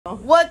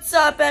What's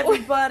up,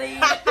 everybody?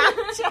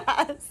 What's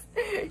up?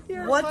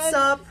 What's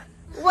up?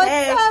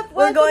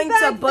 We're going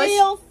to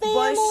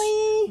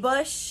ValeFamily.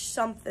 Bush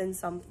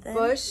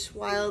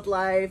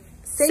Wildlife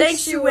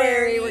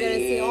Sanctuary. We're going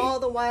to see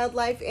all the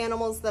wildlife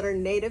animals that are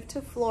native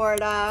to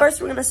Florida. First,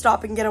 we're going to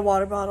stop and get a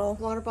water bottle.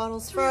 Water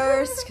bottles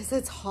first, because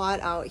it's hot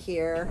out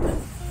here.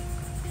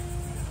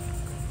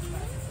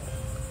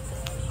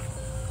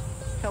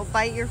 He'll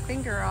bite your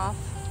finger off.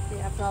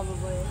 Yeah,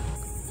 probably.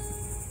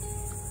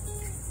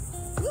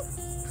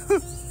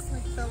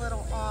 Like the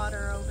little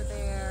otter over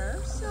there.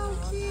 So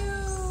cute.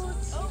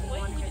 Oh,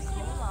 wait, you just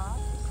pull off.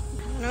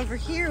 And over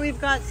here we've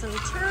got some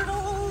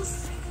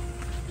turtles.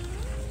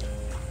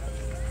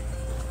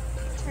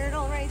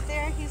 Turtle right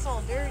there, he's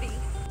all dirty.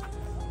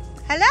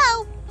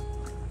 Hello?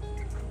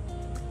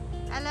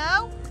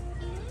 Hello?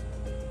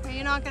 Are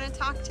you not gonna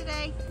talk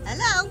today?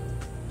 Hello?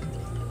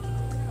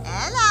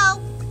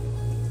 Hello?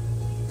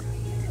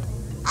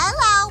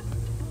 Hello?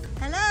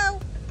 Hello?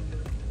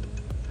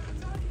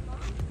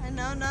 I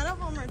know none of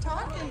them are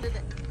talking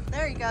today.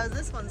 There he goes,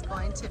 this one's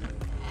going to.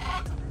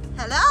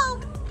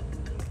 Hello?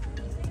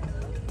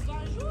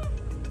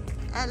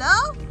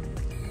 Hello?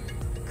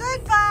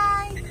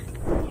 Goodbye.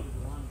 Look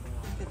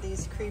at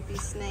these creepy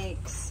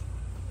snakes.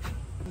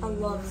 I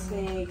love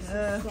snakes.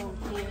 So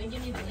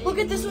cute. Look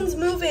at this one's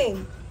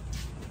moving.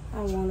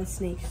 I want a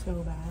snake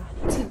so bad.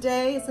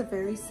 Today is a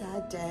very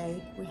sad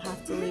day. We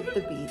have to leave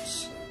the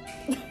beach.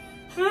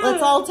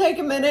 Let's all take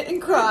a minute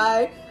and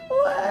cry.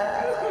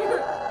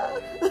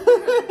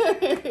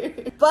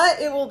 But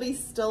it will be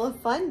still a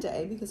fun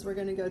day because we're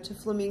gonna go to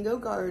Flamingo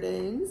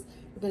Gardens.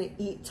 We're gonna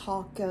eat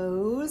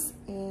tacos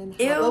and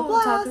have a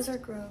blast. Tacos are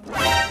gross.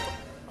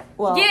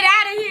 Well, Get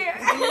out of here!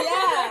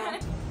 yeah.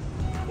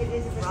 It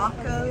is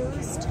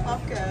Rocco's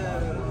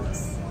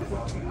Tacos.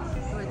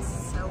 Oh,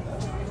 it's so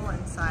cool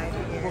inside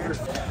here.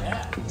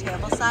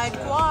 Tableside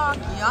guac,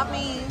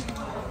 yummy.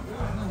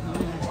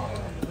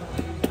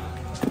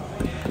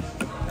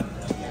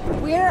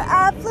 We're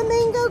at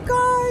Flamingo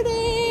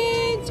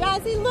Gardens.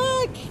 Jazzy,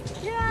 look.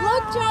 Yeah.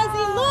 Look,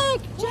 Jazzy,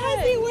 look.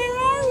 Jazzy, where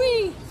are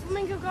we?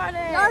 Flamingo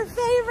Garden. Our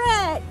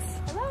favorites.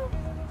 Hello?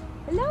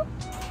 Hello?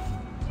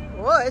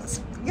 What's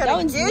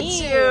gonna get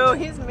you?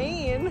 He's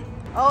mean.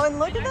 Oh, and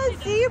look at that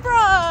zebra.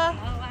 Oh,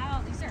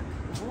 wow. These are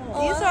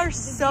cool. These are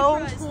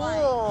so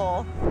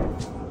cool.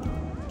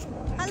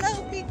 Hello,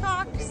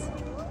 peacocks.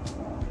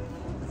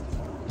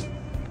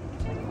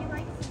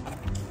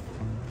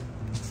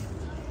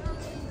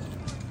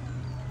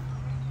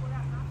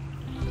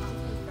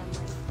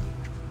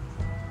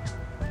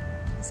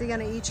 Is he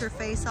gonna eat your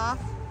face off?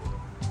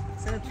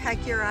 He's gonna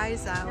peck your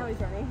eyes out. No, he's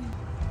running.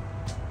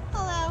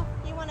 Hello,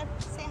 you wanna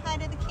say hi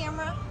to the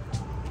camera?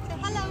 Say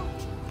hello.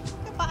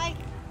 Goodbye.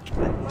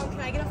 Mom,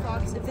 can I get a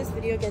fox? If this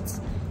video gets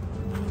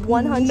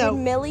 100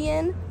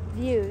 million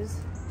views,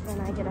 then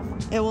I get a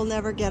fox. It will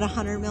never get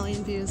 100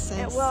 million views, sis.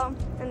 It will,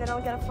 and then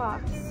I'll get a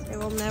fox. It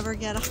will never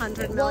get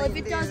 100 million Well, if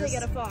views. it does, I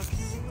get a fox.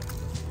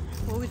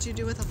 What would you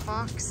do with a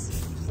fox?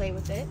 Play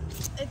with it.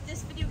 If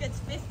this video gets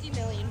 50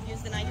 million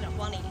views, then I get a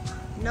bunny.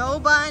 No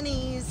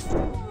bunnies.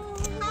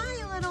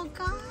 Hi, little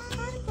guy.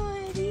 Hi,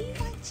 buddy.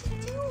 What you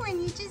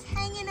doing? You just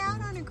hanging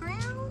out on the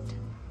ground?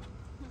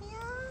 Yeah.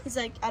 He's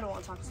like, I don't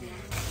want to talk to you.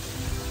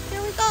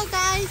 Here we go,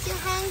 guys. You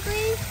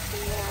hungry?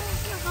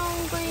 Yeah, you're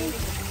hungry.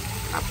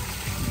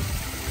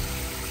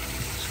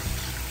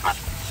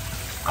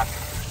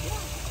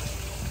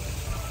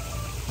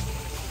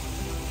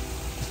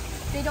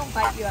 They don't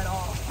bite you at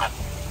all.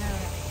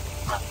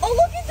 Oh,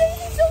 look at that.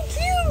 He's so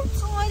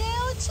cute. Oh,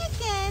 little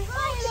chicken.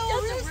 Hi,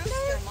 little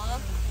rooster. Mom.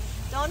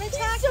 Don't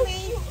attack so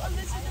me. Cute. Oh,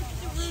 this is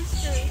the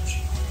rooster.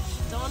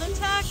 Don't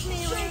attack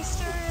me,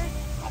 rooster.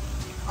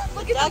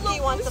 Look at Ducky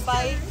the wants a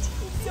bite.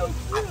 He's so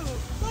cute.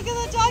 Look at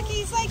the ducky.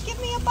 He's like,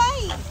 give me a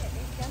bite.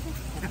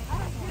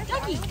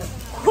 Ducky.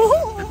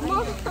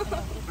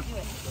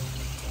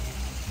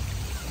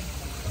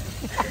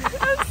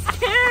 I'm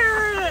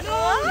scared.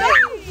 What?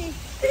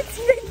 It's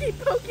Mickey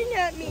poking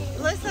at me.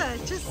 Alyssa,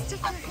 just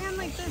stick your hand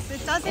like this.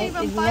 It doesn't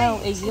even No,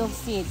 bite. you'll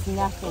see it's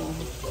nothing.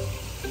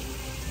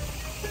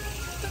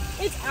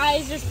 Its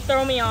eyes just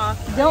throw me off.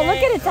 Don't look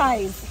at its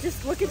eyes.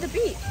 Just look at the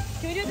beak.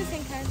 Can we do it at the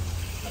same time?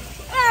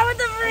 Ah, what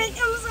the freak?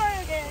 I'm sorry.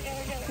 Okay.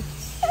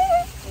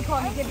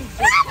 Come on, give me.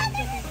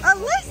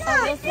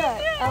 Alyssa!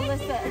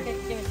 Alyssa, okay, give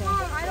it to me.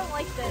 Mom, I don't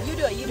like this. You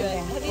do it. Okay.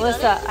 Have you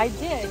Alyssa, done it? I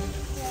did.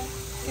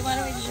 Okay, why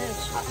don't we do this?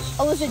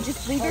 Alyssa,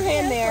 just leave your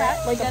hand there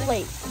like a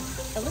plate.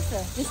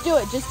 Alyssa, just do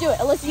it.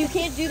 Alyssa, you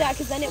can't do that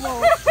because then it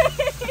won't.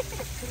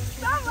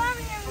 Stop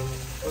laughing at me.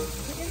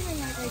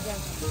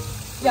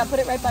 Yeah, put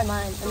it right by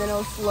mine, and then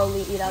it'll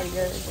slowly eat out of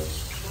yours.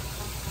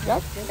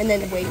 Yep. And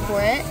then wait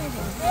for it.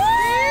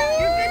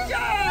 Good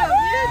job.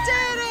 You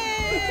did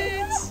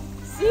it!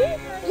 See?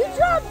 You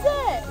dropped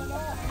it!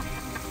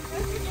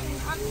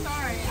 I'm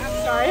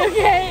sorry,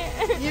 okay?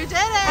 You did it!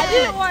 I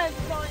didn't want to.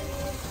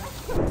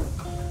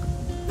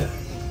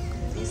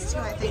 These two,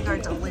 I think, are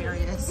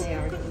delirious. They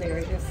are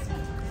delirious.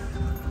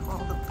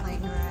 All the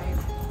plane ride.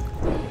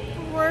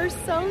 We're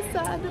so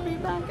sad to be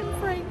back in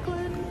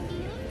Franklin.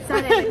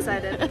 That is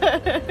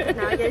excited.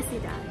 Now I get to see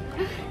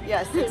Dad.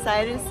 Yes,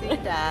 excited to see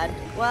Dad.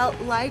 Well,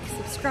 like,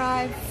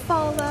 subscribe,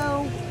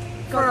 follow.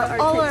 For our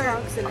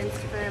TikToks and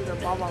Instagrams and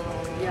blah, blah,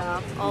 blah, blah.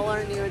 Yeah, all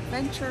our new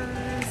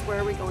adventures. Where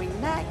are we going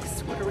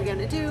next? What are we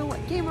gonna do?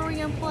 What game are we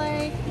gonna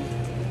play?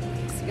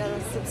 So you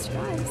gotta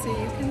subscribe so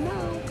you can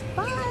know.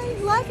 Bye,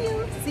 love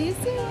you, see you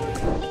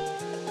soon.